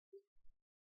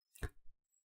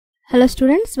Hello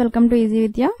students, welcome to Easy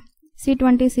Vidya.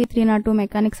 C-20, C-302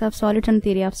 Mechanics of Solids and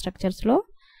Theory of Structures లో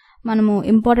మనము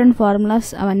important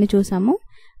formulas అవన్నీ చూసాము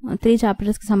 3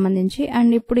 chapters కి సంబంధించి.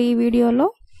 అండ్ ఇప్పుడు ఈ వీడియోలో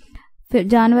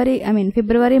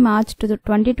ఫిబ్రవరి మార్చ్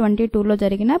 2022 లో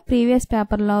జరిగిన ప్రీవియస్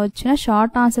పేపర్ లో వచ్చిన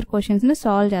షార్ట్ ఆన్సర్ క్వశ్చన్స్ ని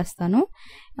సాల్వ్ చేస్తాను.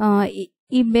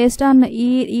 ఈ బేస్డ్ ఆన్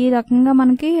ఈ రకంగా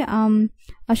మనకి ఆ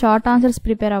షార్ట్ ఆన్సర్స్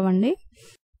ప్రిపేర్ అవ్వండి.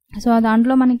 సో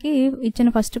దాంట్లో మనకి ఇచ్చిన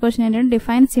ఫస్ట్ క్వశ్చన్ ఏంటంటే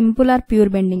define simple are pure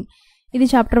bending. ఇది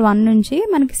చాప్టర్ 1 నుంచి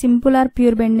మనకి సింపుల్ ఆర్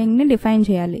ప్యూర్ బెండింగ్ ని డిఫైన్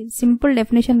చేయాలి. సింపుల్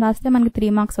డెఫినేషన్ రాస్తే మనకి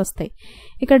 3 మార్క్స్ వస్తాయి.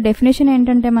 ఇక్కడ డెఫినేషన్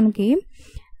ఏంటంటే మనకి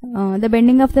the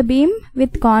bending of the beam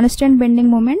with constant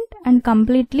bending moment and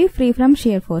completely free from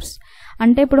shear force.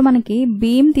 అంటే ఇప్పుడు మనకి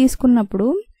బీమ్ తీసుకున్నప్పుడు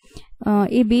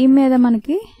ఈ బీమ్ మీద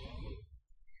మనకి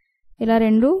ఇలా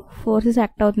 2 ఫోర్సెస్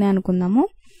యాక్ట్ అవుతున్నాయి అనుకుందాము.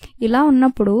 ఇలా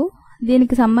ఉన్నప్పుడు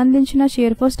దీనికి సంబంధించిన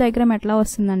షియర్ ఫోర్స్ డయాగ్రామ్ ఎట్లా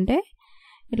వస్తుందంటే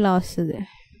ఇట్లా వస్తుంది.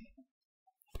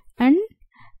 And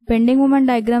bending moment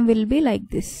diagram will be like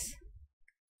this,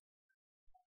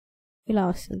 ఇలా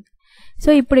వస్తుంది. సో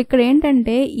ఇప్పుడు ఇక్కడ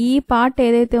ఏంటంటే ఈ పార్ట్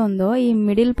ఏదైతే ఉందో, ఈ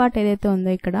మిడిల్ పార్ట్ ఏదైతే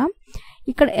ఉందో ఇక్కడ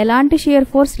ఎలాంటి షియర్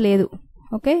ఫోర్స్ లేదు.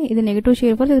 ఓకే, ఇది నెగిటివ్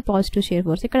షియర్ ఫోర్స్, ఇది పాజిటివ్ షియర్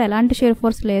ఫోర్స్. ఇక్కడ ఎలాంటి షియర్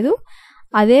ఫోర్స్ లేదు,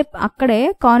 అక్కడే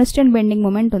కాన్స్టెంట్ బెండింగ్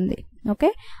మూమెంట్ ఉంది. ఓకే,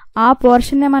 ఆ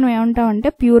పోర్షన్ మనం ఏమంటామంటే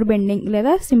ప్యూర్ బెండింగ్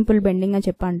లేదా సింపుల్ బెండింగ్ అని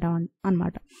చెప్పి అంటాం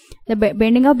అనమాట.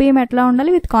 బెండింగ్ ఆఫ్ బీమ్ ఎట్లా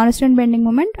ఉండాలి, with constant bending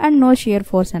moment and no shear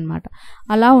force అనమాట.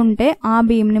 అలా ఉంటే ఆ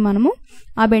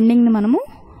బెండింగ్ ని మనము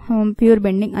ప్యూర్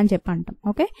బెండింగ్ అని చెప్పి అంటాం.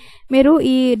 ఓకే, మీరు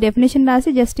ఈ డెఫినేషన్ రాసి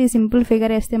జస్ట్ ఈ సింపుల్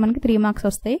ఫిగర్ వేస్తే మనకి 3 మార్క్స్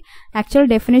వస్తాయి. యాక్చువల్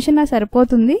డెఫినేషన్ నాకు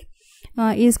సరిపోతుంది,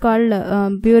 ఈజ్ కాల్డ్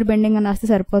ప్యూర్ బెండింగ్ అని రాస్తే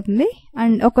సరిపోతుంది.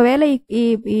 అండ్ ఒకవేళ ఈ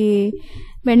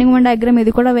బెండింగ్ మూమెంట్ డయాగ్రామ్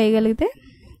ఇది కూడా వేయగలిగితే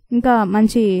ఇంకా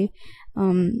మంచి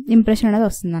ఇంప్రెషన్ అనేది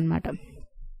వస్తుంది అనమాట.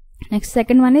 Next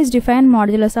second one is define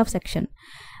modulus of section.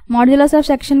 Modulus of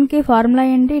section కి ఫార్ములా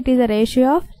ఏంటి? It is the ratio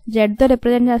of Z తో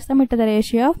రిప్రజెంట్ చేస్తాం. It the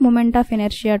ratio of moment of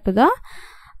inertia to the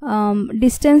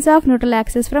distance of neutral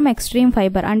axis from extreme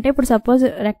fibre. అంటే ఇప్పుడు suppose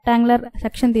rectangular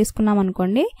section తీసుకున్నాం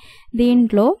అనుకోండి,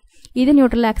 దీంట్లో ఇది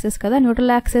న్యూట్రల్ యాక్సిస్ కదా,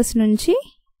 న్యూట్రల్ యాక్సిస్ నుంచి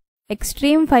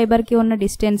ఎక్స్ట్రీమ్ ఫైబర్ కి ఉన్న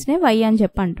డిస్టెన్స్ ని y అని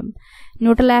చెప్పి అంటాం.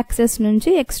 న్యూట్రల్ యాక్సిస్ నుంచి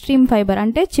ఎక్స్ట్రీమ్ ఫైబర్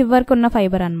అంటే చివరికి ఉన్న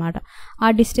ఫైబర్ అనమాట. ఆ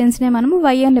డిస్టెన్స్ ని మనము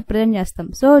y అని రిప్రజెంట్ చేస్తాం.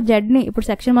 సో జెడ్ ని ఇప్పుడు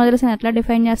సెక్షన్ మాడ్యులస్ ని ఎట్లా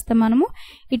డిఫైన్ చేస్తాం మనము?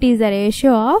 It is the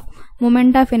ratio of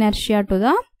moment of inertia to the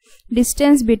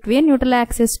distance between neutral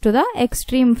axis to the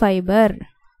extreme fibre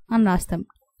అని రాస్తాం.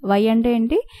 y అంటే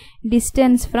ఏంటి?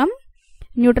 Distance from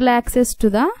neutral axis to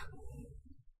the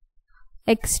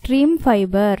extreme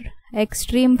fibre.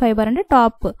 Extreme fibre అంటే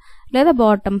top లేదా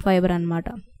bottom fibre అనమాట.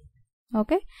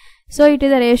 Okay, so it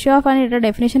is the ratio of అని ఇట్లా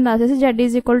definition రాసేసి Z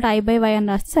is equal to I/y అని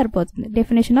రాస్తే సరిపోతుంది.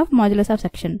 Definition of modulus of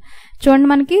section. చూడండి,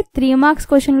 మనకి 3 మార్క్స్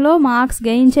క్వశ్చన్ లో మార్క్స్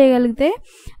గెయిన్ చేయగలిగితే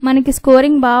మనకి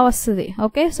స్కోరింగ్ బాగా వస్తుంది.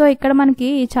 ఓకే, సో ఇక్కడ మనకి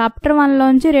ఈ చాప్టర్ 1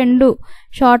 లోంచి 2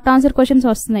 షార్ట్ ఆన్సర్ క్వశ్చన్స్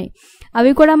వస్తున్నాయి.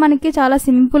 అవి కూడా మనకి చాలా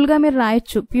సింపుల్ గా మీరు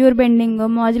రాయొచ్చు. Pure bending,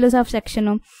 modulus of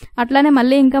section, అట్లానే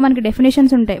మళ్ళీ ఇంకా మనకి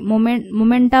డెఫినేషన్స్ ఉంటాయి.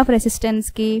 మూమెంట్ ఆఫ్ రెసిస్టెన్స్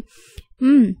కి,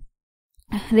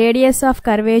 రేడియస్ ఆఫ్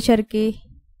కర్వేచర్ కి.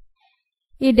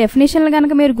 ఈ డెఫినేషన్లు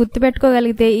కనుక మీరు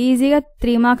గుర్తుపెట్టుకోగలిగితే ఈజీగా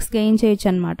 3 మార్క్స్ గెయిన్ చేయొచ్చు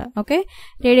అనమాట. ఓకే,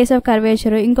 రేడియస్ ఆఫ్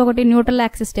కర్వేచర్, ఇంకొకటి న్యూట్రల్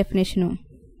యాక్సిస్ డెఫినేషన్.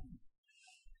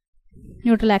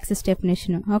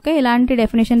 ఓకే, ఇలాంటి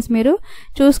డెఫినేషన్స్ మీరు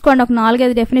చూసుకోండి. ఒక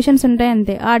 4-5 డెఫినేషన్స్ ఉంటాయి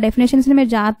అంతే. ఆ డెఫినేషన్స్ ని మీరు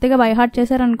జాగ్రత్తగా బై హార్ట్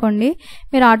చేశారనుకోండి,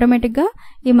 మీరు ఆటోమేటిక్ గా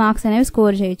ఈ మార్క్స్ అనేవి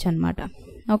స్కోర్ చేయొచ్చు అనమాట.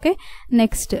 ఓకే,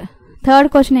 నెక్స్ట్ థర్డ్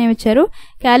క్వశ్చన్ ఏమి ఇచ్చారు?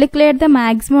 Calculate the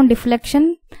maximum deflection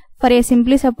for a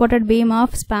simply supported beam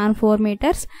of span 4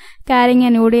 meters carrying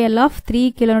N UDL of 3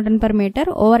 kN/meter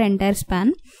over entire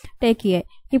span. Take a.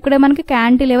 ఇక్కడ మనకి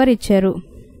క్యాంటిలివర్ ఇచ్చారు.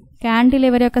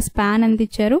 క్యాంటిలివర్ యొక్క స్పాన్ ఎంత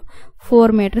ఇచ్చారు? 4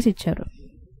 meters ఇచ్చారు.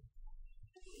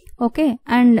 Okay,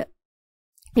 and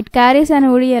it carries an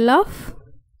UDL of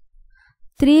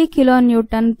 3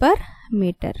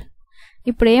 kN/meter.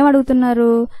 ఇప్పుడు ఏం అడుగుతున్నారు?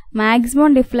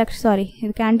 మాక్సిమం డిఫ్లెక్షన్, సారీ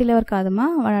ఇది క్యాంటిలివర్ కాదమ్మా,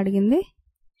 వాడు అడిగింది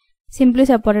సింప్లీ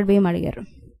సపోర్టెడ్ బీమ్ అడిగారు.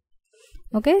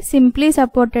 ఓకే, సింప్లీ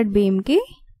సపోర్టెడ్ బీమ్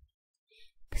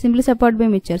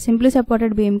ఇచ్చారు. సింప్లీ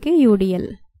సపోర్టెడ్ బీమ్ కి UDL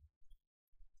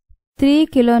 3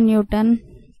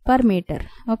 kN/meter.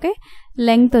 ఓకే,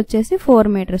 లెంగ్త్ వచ్చేసి 4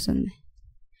 meters ఉంది.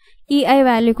 EI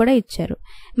వాల్యూ కూడా ఇచ్చారు.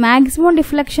 మాక్సిమం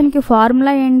డిఫ్లెక్షన్ కి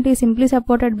ఫార్ములా ఏంటి? సింప్లీ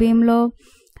సపోర్టెడ్ బీమ్ లో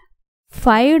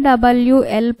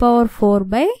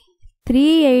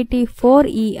 5WL/4/384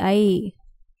 EI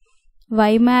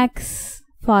WiMAX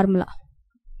formula.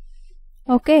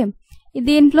 Okay,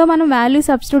 దీంట్లో మనం వాల్యూ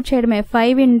సబ్స్టిట్యూట్ చేయడమే.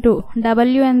 5 into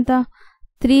W ఎంత?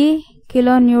 3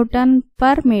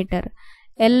 kN/meter.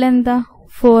 L ఎంత?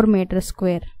 4 meters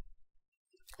square.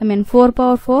 4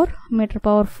 power 4 meter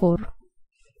power 4.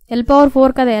 L power 4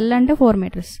 కదా, L అంటే 4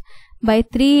 meters. by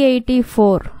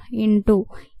 384 into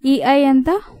EI ఎంత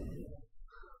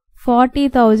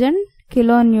 40,000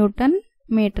 kilonewton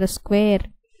meter square.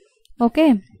 Okay,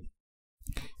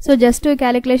 so just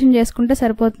calculation చేసుకుంటే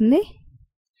సరిపోతుంది.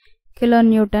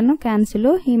 కిలోన్యూటన్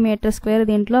క్యాన్సిల్, ఈ మీటర్ స్క్వేర్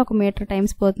దీంట్లో ఒక మీటర్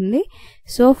టైమ్స్ పోతుంది.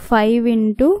 So 5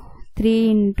 into 3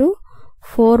 into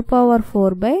 4 power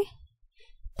 4 by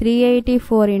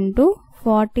 384 into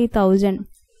 40,000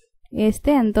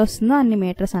 వేస్తే ఎంత వస్తుందో అన్ని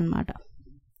మీటర్స్ అన్నమాట.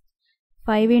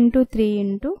 5 into 3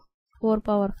 into 4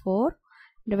 power 4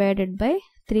 divided by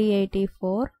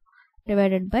 384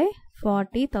 divided by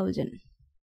 40,000.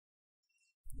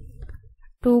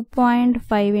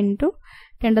 2.5 into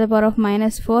 10 to the power of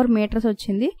minus 4 metres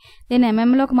వచ్చింది. దీన్ని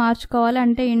ఎంఎంలోకి మార్చుకోవాలి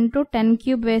అంటే ఇంటూ 10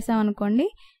 క్యూబ్ వేసాం అనుకోండి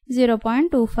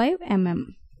 0.25 mm.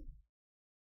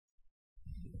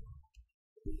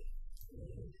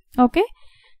 ఓకే,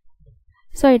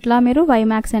 సో ఇట్లా మీరు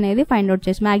వైమాక్స్ అనేది ఫైండ్ అవుట్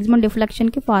చేసి మ్యాక్సిమం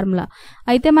డిఫ్లెక్షన్కి ఫార్ములా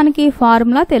అయితే మనకి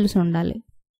ఫార్ములా తెలిసి ఉండాలి.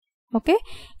 ఓకే,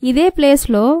 ఇదే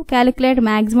ప్లేస్లో క్యాలిక్యులేట్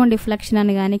మ్యాక్సిమం డిఫ్లెక్షన్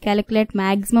అని కానీ క్యాలిక్యులేట్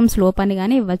మ్యాక్సిమం స్లోప్ అని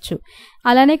కానీ ఇవ్వచ్చు.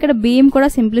 అలానే ఇక్కడ బీమ్ కూడా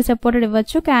సింప్లీ సపోర్టెడ్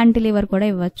ఇవ్వచ్చు, క్యాంటిలివర్ కూడా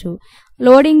ఇవ్వచ్చు,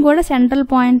 లోడింగ్ కూడా సెంట్రల్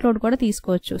పాయింట్ లోడ్ కూడా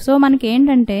తీసుకోవచ్చు. సో మనకి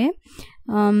ఏంటంటే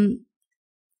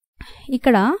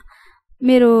ఇక్కడ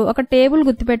మీరు ఒక టేబుల్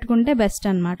గుర్తుపెట్టుకుంటే బెస్ట్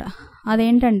అనమాట.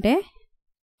 అదేంటంటే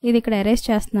ఇది ఇక్కడ ఎరేస్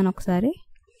చేస్తున్నాను ఒకసారి.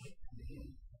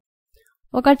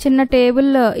 ఒక చిన్న టేబుల్,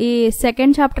 ఈ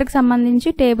సెకండ్ చాప్టర్కి సంబంధించి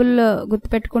టేబుల్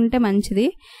గుర్తుపెట్టుకుంటే మంచిది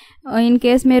ఇన్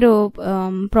కేస్ మీరు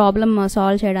ప్రాబ్లమ్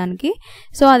సాల్వ్ చేయడానికి.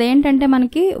 సో అదేంటంటే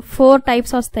మనకి 4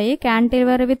 టైప్స్ వస్తాయి: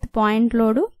 cantilever with point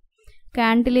load,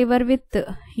 cantilever with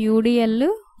UDL,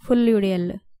 full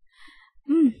UDL.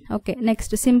 Okay,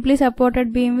 next simply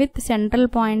supported beam with central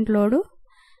point load,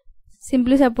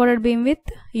 simply supported beam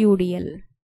with UDL.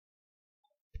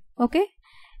 Okay,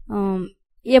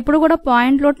 ఎప్పుడు కూడా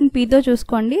point లోడ్ని పీతో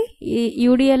చూసుకోండి, ఈ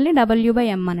యూడిఎల్ని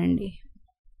W/M అనండి.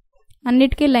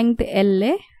 అన్నిటికీ లెంగ్త్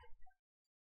ఎల్ఏ.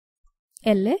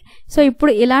 సో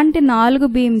ఇప్పుడు ఇలాంటి 4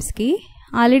 బీమ్స్కి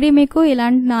ఆల్రెడీ మీకు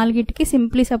ఇలాంటి 4టికి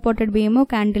simply supported beam,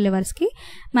 క్యాంటిలివర్స్కి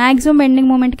maximum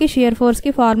bending మూమెంట్కి shear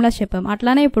ఫోర్స్కి formulas చెప్పాము.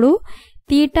 అట్లానే ఇప్పుడు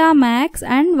theta max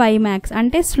and why max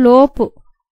అంటే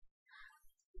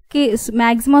స్లోప్కి,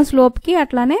 మ్యాక్సిమం స్లోప్కి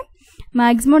అట్లానే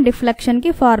మ్యాక్సిమం డిఫ్లెక్షన్కి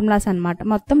ఫార్ములాస్ అనమాట.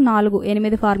 మొత్తం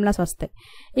 8 ఫార్ములాస్ వస్తాయి.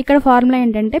 ఇక్కడ ఫార్ములా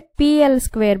ఏంటంటే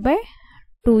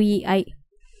PL²/2EI,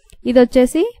 ఇది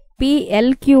వచ్చేసి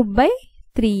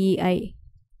PL³/3EI,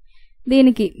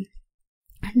 దీనికి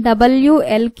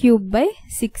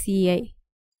WL³/6EI,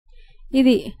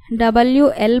 ఇది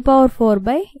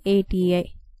WL⁴/8EI.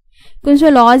 కొంచెం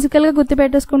లాజికల్గా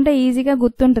గుర్తుపెట్టేసుకుంటే ఈజీగా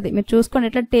గుర్తుంటుంది. మీరు చూసుకోండి,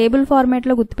 ఇట్లా టేబుల్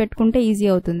ఫార్మేట్లో గుర్తుపెట్టుకుంటే ఈజీ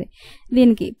అవుతుంది.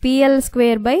 దీనికి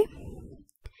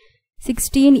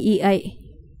PL²/16EI,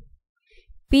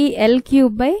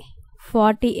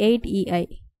 PL³/48EI,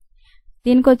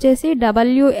 దీనికి వచ్చేసి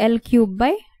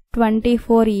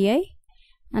WL³/24EI,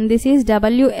 and this is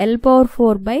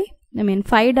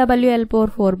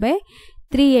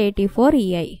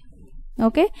WL⁴/5WL⁴/384EI.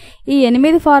 Okay, ఈ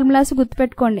 8 ఫార్ములాస్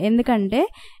గుర్తుపెట్టుకోండి, ఎందుకంటే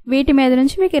వీటి మీద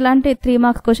నుంచి మీకు ఇలాంటి 3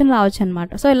 మార్క్స్ క్వశ్చన్ రావచ్చు అనమాట.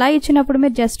 సో ఇలా ఇచ్చినప్పుడు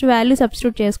మీరు జస్ట్ వాల్యూ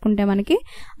సబ్స్టిట్యూట్ చేసుకుంటే మనకి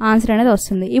ఆన్సర్ అనేది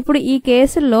వస్తుంది. ఇప్పుడు ఈ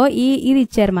కేసుల్లో ఇది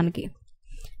ఇచ్చారు మనకి,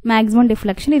 మ్యాక్సిమం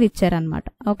డిఫ్లెక్షన్ ఇది ఇచ్చారనమాట.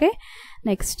 ఓకే,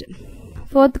 నెక్స్ట్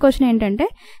 4th క్వశ్చన్ ఏంటంటే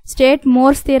స్టేట్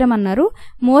మోర్స్ థియరం అన్నారు.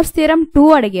 మోర్స్ థియరం 2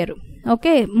 అడిగారు.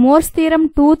 ఓకే, మోర్స్ థియరం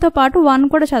 2తో పాటు 1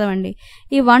 కూడా చదవండి.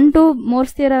 ఈ 1, 2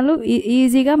 మోర్స్ థియరాలు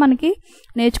ఈజీగా మనకి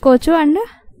నేర్చుకోవచ్చు అండ్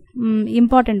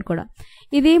ఇంపార్టెంట్ కూడా.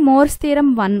 ఇది మోర్స్ థియరం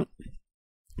 1.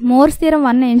 మోర్స్ థియరం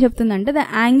 1 ఏం చెప్తుందంటే the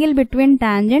angle between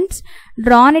tangents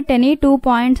drawn at any 2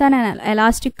 points on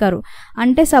elastic curve.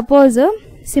 అంటే సపోజ్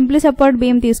సింప్లీ సపోర్ట్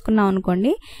బీమ్ తీసుకున్నాం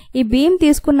అనుకోండి, ఈ బీమ్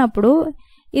తీసుకున్నప్పుడు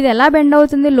ఇది ఎలా బెండ్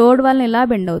అవుతుంది, లోడ్ వల్ల ఇలా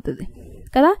బెండ్ అవుతుంది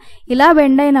కదా. ఇలా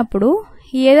బెండ్ అయినప్పుడు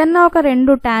ఏదన్నా ఒక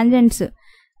 2 టాంజెంట్స్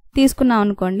తీసుకున్నాం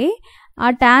అనుకోండి, ఆ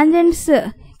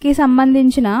టాంజెంట్స్కి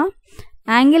సంబంధించిన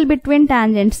యాంగిల్ బిట్వీన్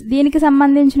టాంజెంట్స్, దీనికి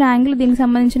సంబంధించిన యాంగిల్ దీనికి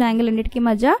సంబంధించిన యాంగిల్ రెండింటికి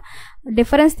మధ్య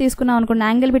డిఫరెన్స్ తీసుకున్నాం అనుకోండి,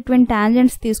 యాంగిల్ బిట్వీన్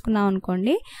టాంజెంట్స్ తీసుకున్నాం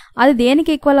అనుకోండి, అది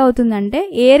దేనికి ఈక్వల్ అవుతుందంటే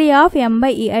ఏరియా ఆఫ్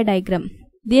M/EI డయాగ్రామ్.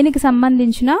 దీనికి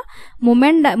సంబంధించిన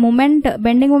మూమెంట్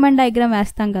బెండింగ్ మూమెంట్ డయాగ్రామ్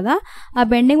వేస్తాం కదా, ఆ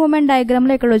బెండింగ్ మూమెంట్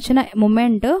డయాగ్రామ్లో ఇక్కడ వచ్చిన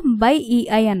మూమెంట్ బై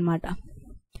EI అనమాట,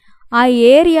 ఆ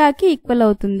ఏరియాకి ఈక్వల్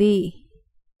అవుతుంది.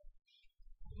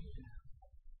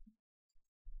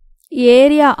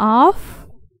 Area of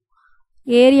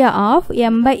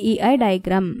M/EI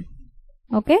diagram.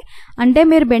 Okay, అంటే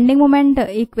మీరు బెండింగ్ మూమెంట్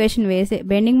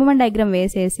డయాగ్రామ్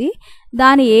వేసేసి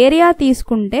దాని ఏరియా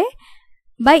తీసుకుంటే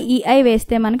బై EI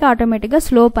వేస్తే మనకి ఆటోమేటిక్గా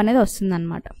స్లోప్ అనేది వస్తుంది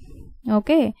అనమాట.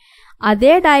 ఓకే,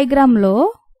 అదే డయాగ్రామ్లో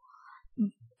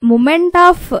మూమెంట్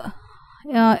ఆఫ్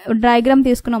డయాగ్రామ్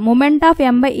తీసుకున్నాం, మూమెంట్ ఆఫ్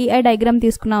M/EI డయాగ్రామ్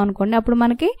తీసుకున్నాం అనుకోండి, అప్పుడు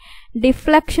మనకి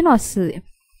డిఫ్లెక్షన్ వస్తుంది.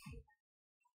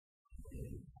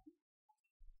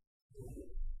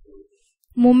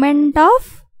 మూమెంట్ ఆఫ్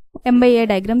M/EI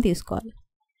డయాగ్రామ్ తీసుకోవాలి.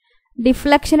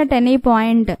 Deflection at any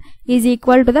point is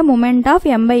equal to the moment of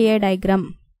M/EI diagram.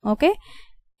 Okay,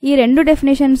 ఈ రెండు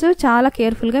డెఫినేషన్స్ చాలా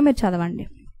కేర్ఫుల్గా మీరు చదవండి.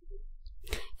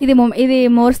 ఇది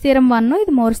మోర్స్ థియరం 1,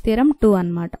 ఇది మోర్స్ థియరం 2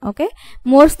 అనమాట. ఓకే,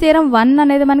 మోర్స్ థియరం 1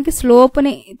 అనేది మనకి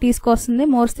స్లోప్ని తీసుకొస్తుంది,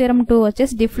 మోర్స్ థియరం 2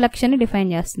 వచ్చేసి డిఫ్లెక్షన్ని డిఫైన్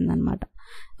చేస్తుంది అనమాట.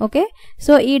 ఓకే,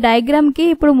 సో ఈ డయాగ్రామ్కి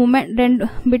ఇప్పుడు మూమెంట్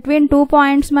బిట్వీన్ 2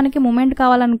 పాయింట్స్ మనకి మూమెంట్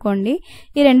కావాలనుకోండి,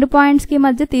 ఈ 2 పాయింట్స్కి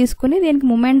మధ్య తీసుకుని దీనికి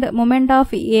మూమెంట్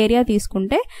ఆఫ్ ఏరియా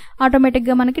తీసుకుంటే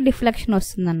ఆటోమేటిక్గా మనకి డిఫ్లెక్షన్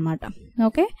వస్తుంది అనమాట.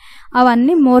 ఓకే,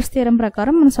 అవన్నీ మోర్స్ థియరం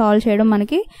ప్రకారం మనం సాల్వ్ చేయడం,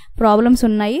 మనకి ప్రాబ్లమ్స్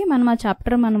ఉన్నాయి. మనం ఆ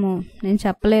చాప్టర్ నేను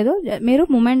చెప్పలేదు, మీరు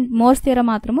మోర్స్ థియరం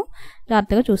మాత్రము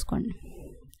జాగ్రత్తగా చూసుకోండి.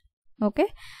 ఓకే,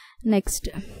 నెక్స్ట్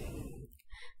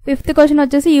 5th క్వశ్చన్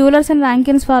వచ్చేసి Euler's and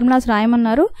Rankine's formulas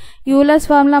రాయమన్నారు. Euler's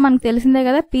formula మనకు తెలిసిందే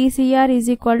కదా, PCR is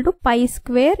equal to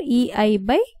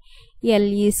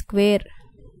π²EI/LE².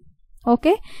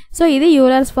 Okay, so ఇది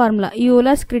Euler's formula,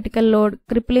 Euler's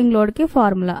crippling లోడ్కి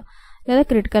formula లేదా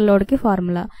క్రిటికల్ లోడ్కి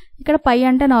ఫార్ములా. ఇక్కడ పై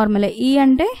అంటే నార్మలే, ఈ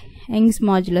అంటే Young's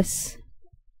modulus.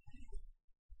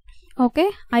 Okay,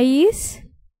 I is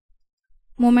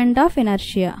moment of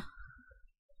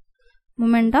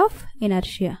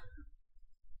inertia,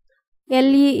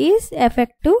 LE is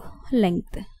effective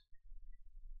length.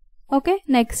 Okay,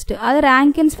 next అది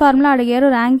ర్యాంకిన్స్ ఫార్ములా అడిగారు.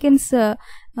 Rankine's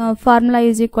formula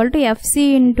is equal to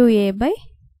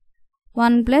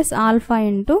FC×A/1 + alpha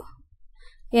into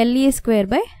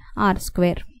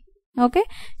LE²/R². Okay,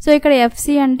 so ఇక్కడ FC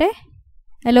అంటే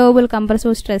అలోవబుల్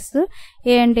కంప్రెసివ్ స్ట్రెస్,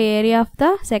 ఏ అంటే area of the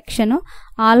section,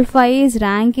 alpha is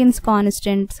Rankine's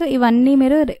constants. ఇవన్నీ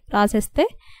మీరు రాసేస్తే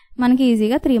మనకి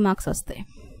ఈజీగా 3 marks వస్తాయి.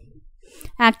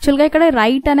 యాక్చువల్గా ఇక్కడ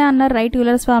రైట్ అనే అన్నారు, రైట్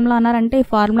యూలర్స్ ఫార్ములా అన్నారంటే ఈ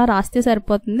ఫార్ములా రాస్తే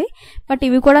సరిపోతుంది, బట్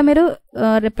ఇవి కూడా మీరు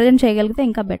రిప్రజెంట్ చేయగలిగితే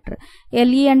ఇంకా బెటర్.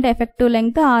 LE అంటే ఎఫెక్టివ్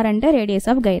లెంగ్త్, R అంటే radius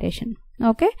of gyration.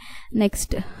 Okay,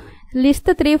 next list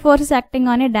the 3 forces acting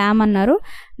on a dam అన్నారు.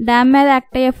 డ్యామ్ మీద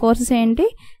యాక్ట్ అయ్యే ఫోర్సెస్ ఏంటి?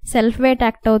 సెల్ఫ్ వెయిట్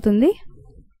యాక్ట్ అవుతుంది,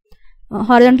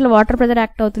 హారిజాంటల్ వాటర్ ప్రెజర్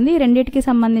యాక్ట్ అవుతుంది, ఈ రెండింటికి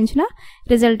సంబంధించిన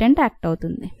రిజల్టెంట్ యాక్ట్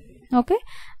అవుతుంది. ఓకే,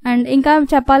 అండ్ ఇంకా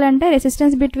చెప్పాలంటే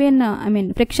resistance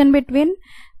friction between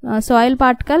soil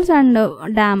particles and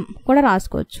dam కూడా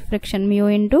రాసుకోవచ్చు, ఫ్రిక్షన్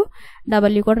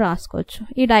μ/W కూడా రాసుకోవచ్చు.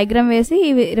 ఈ డయాగ్రామ్ వేసి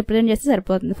ఇవి రిప్రజెంట్ చేస్తే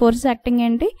సరిపోతుంది. ఫోర్సెస్ యాక్టింగ్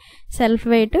ఏంటి? Self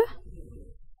wait,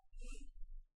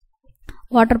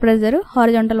 water pressure,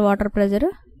 horizontal water pressure,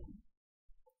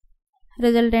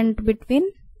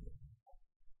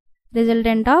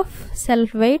 resultant of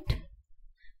self wait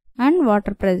and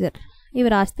water pressure, ఇవి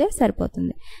రాస్తే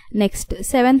సరిపోతుంది. నెక్స్ట్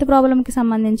 7th ప్రాబ్లంకి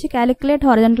సంబంధించి calculate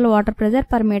horizontal water pressure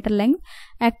per metre length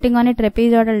acting on a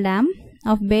ట్రెపీజాయిడల్ dam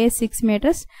of base 6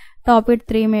 meters, top it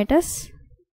 3 meters,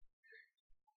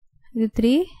 ఇది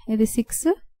 3, ఇది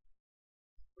 6,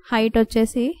 height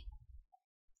వచ్చేసి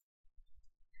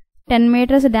 10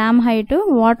 meters dam height,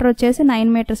 water వచ్చేసి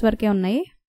 9 meters వరకే ఉన్నాయి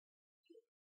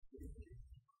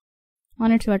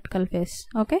on it's vertical face.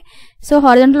 Okay, so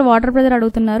horizontal water pressure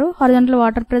అడుగుతున్నారు. Horizontal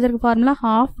water ప్రెజర్కి formula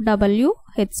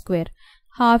 12WH²,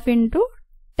 12 ×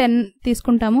 10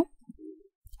 తీసుకుంటాము.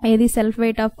 ఇది self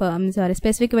weight of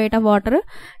specific weight of water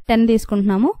 10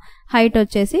 తీసుకుంటున్నాము, హైట్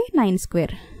వచ్చేసి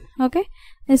 9². ఓకే,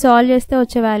 ఇది సాల్వ్ చేస్తే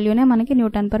వచ్చే వాల్యూనే మనకి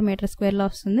Nm/m²లో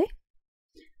వస్తుంది,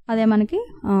 అదే మనకి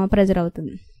ప్రెజర్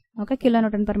అవుతుంది. ఓకే,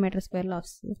 kN/m²లో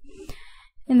వస్తుంది,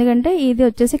 ఎందుకంటే ఇది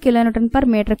వచ్చేసి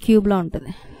kN/m³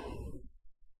 ఉంటుంది.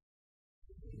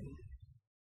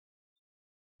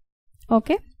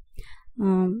 Okay,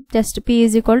 just P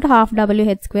 =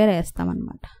 12WH²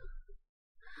 వేస్తామన్నమాట.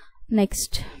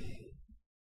 Next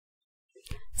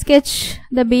sketch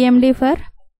the BMD for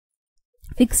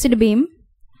fixed beam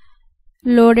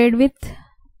loaded with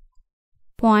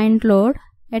point load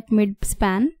at mid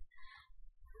span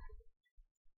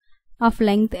of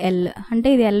length L. అంటే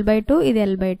ఇది L/2, ఇది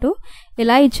L/2.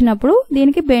 ఇలా ఇచ్చినప్పుడు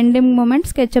దీనికి బెండింగ్ మూమెంట్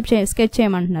స్కెచ్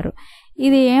చేయమంటున్నారు.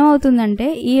 ఇది ఏమవుతుందంటే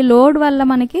ఈ లోడ్ వల్ల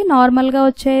మనకి నార్మల్గా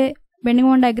వచ్చే బెండింగ్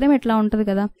మూమెంట్ డయాగ్రామ్ ఇట్లా ఉంటుంది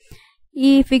కదా,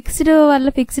 ఈ ఫిక్స్డ్ వల్ల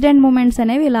ఫిక్స్డ్ ఎండ్ మూమెంట్స్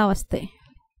అనేవి ఇలా వస్తాయి.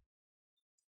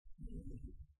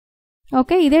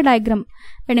 ఓకే, ఇదే డయాగ్రామ్,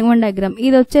 బెండింగ్ మూమెంట్ డయాగ్రామ్.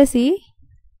 ఇది వచ్చేసి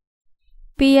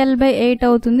PL/8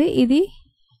 అవుతుంది, ఇది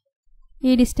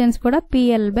ఈ డిస్టెన్స్ కూడా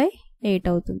PL/8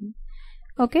 అవుతుంది.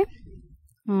 ఓకే,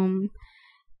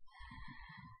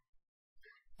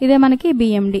 ఇదే మనకి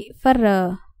BMD for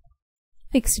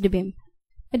fixed beam.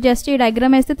 Just ఈ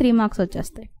డయాగ్రామ్ వేస్తే 3 మార్క్స్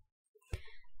వచ్చేస్తాయి.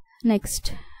 Next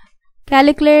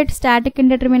calculate static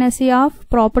ఇండిటర్మినసీ of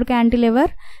proper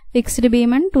cantilever fixed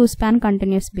beam and 2-span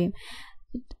continuous beam.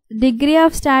 Degree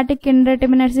of static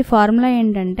ఇండిటర్మినసీ formula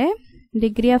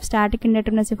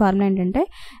ఏంటంటే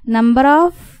number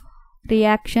of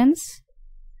reactions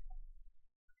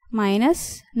minus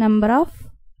number of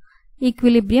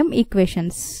equilibrium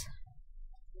equations.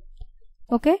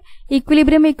 Okay,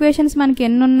 equilibrium equations మనకి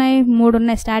ఎన్ని ఉన్నాయి? 3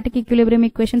 ఉన్నాయి. Static equilibrium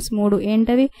equations 3.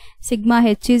 ఏంటవి? Sigma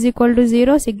H is equal to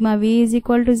 0, sigma we is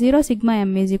equal to 0, sigma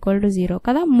M is equal to 0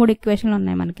 కదా. 3 ఈక్వేషన్లు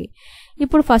ఉన్నాయి మనకి.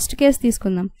 ఇప్పుడు ఫస్ట్ కేసు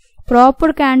తీసుకుందాం.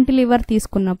 ప్రాపర్డ్ క్యాంటిలివర్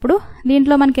తీసుకున్నప్పుడు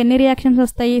దీంట్లో మనకి ఎన్ని రియాక్షన్స్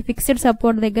వస్తాయి? ఫిక్స్డ్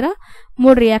సపోర్ట్ దగ్గర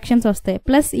 3 రియాక్షన్స్ వస్తాయి,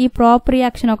 ప్లస్ ఈ ప్రాప్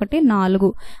రియాక్షన్ ఒకటి 4.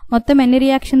 మొత్తం ఎన్ని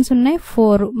రియాక్షన్స్ ఉన్నాయి?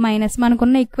 4 మైనస్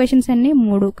మనకున్న ఈక్వేషన్స్ అన్ని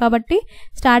 3. కాబట్టి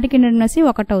స్టాటిక్ ఇండిటర్మినసీ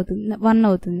 1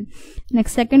 అవుతుంది.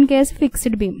 Next second case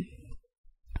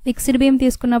fixed beam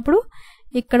తీసుకున్నప్పుడు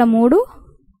ఇక్కడ 3,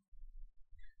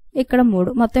 ఇక్కడ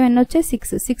 3, మొత్తం ఎన్ని వచ్చాయి?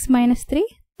 6 మైనస్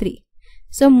 3.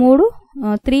 సో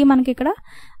 3 మనకి ఇక్కడ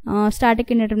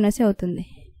స్టాటిక్ ఇండిటర్మినసీ అవుతుంది.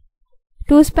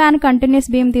 2 స్పాన్ కంటిన్యూస్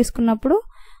బీమ్ తీసుకున్నప్పుడు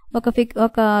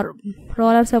ఒక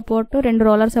రోలర్ సపోర్ట్, 2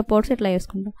 రోలర్ సపోర్ట్స్ ఇట్లా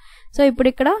వేసుకుంటాం. సో ఇప్పుడు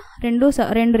ఇక్కడ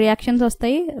 2 రియాక్షన్స్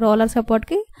వస్తాయి. రోలర్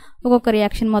సపోర్ట్కి ఒక్కొక్క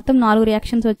రియాక్షన్, మొత్తం 4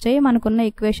 రియాక్షన్స్ వచ్చాయి. మనకున్న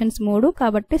ఈక్వేషన్స్ 3,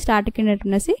 కాబట్టి స్టాటిక్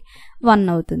ఇండిటర్మినసీ 1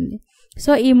 అవుతుంది.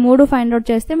 సో ఈ 3 ఫైండ్ అవుట్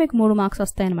చేస్తే మీకు 3 మార్క్స్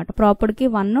వస్తాయి అనమాట. ప్రాపర్డ్కి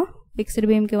 1, ఫిక్స్డ్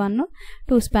బీమ్కి 1,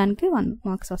 2 స్పాన్కి 1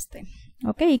 మార్క్స్ వస్తాయి.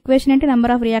 ఓకే, ఈక్వేషన్ ఏంటి?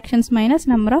 Number of reactions minus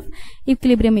number of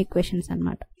equilibrium equations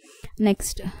అనమాట.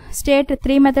 Next state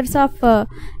 3 methods of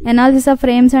analysis of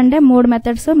frames అంటే 3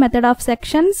 methods. Method of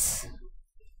sections,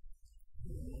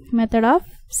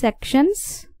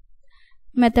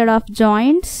 method of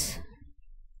joints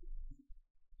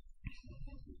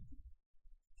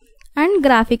and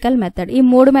graphical method. ఈ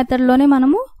 3 మెథడ్లోనే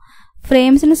మనము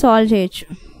ఫ్రేమ్స్ని సాల్వ్ చేయొచ్చు.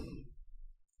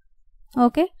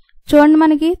 Okay, చూడండి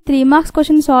మనకి 3 marks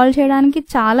question solve చేయడానికి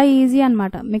చాలా ఈజీ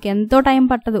అనమాట. మీకు ఎంతో టైం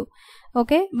పట్టదు.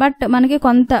 ఓకే, బట్ మనకి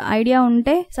కొంత ఐడియా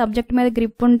ఉంటే, సబ్జెక్ట్ మీద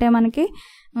గ్రిప్ ఉంటే మనకి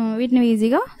వీటిని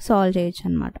ఈజీగా సాల్వ్ చేయొచ్చు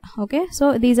అనమాట. Okay, so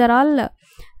these are all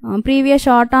previous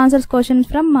short answers questions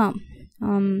from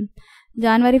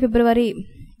జనవరి-ఫిబ్రవరి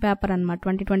paper అనమాట,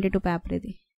 2022 పేపర్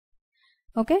ఇది.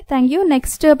 Okay, thank you.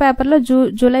 నెక్స్ట్ పేపర్లో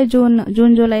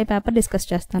జూన్ జూలై పేపర్ డిస్కస్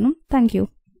చేస్తాను. Thank you.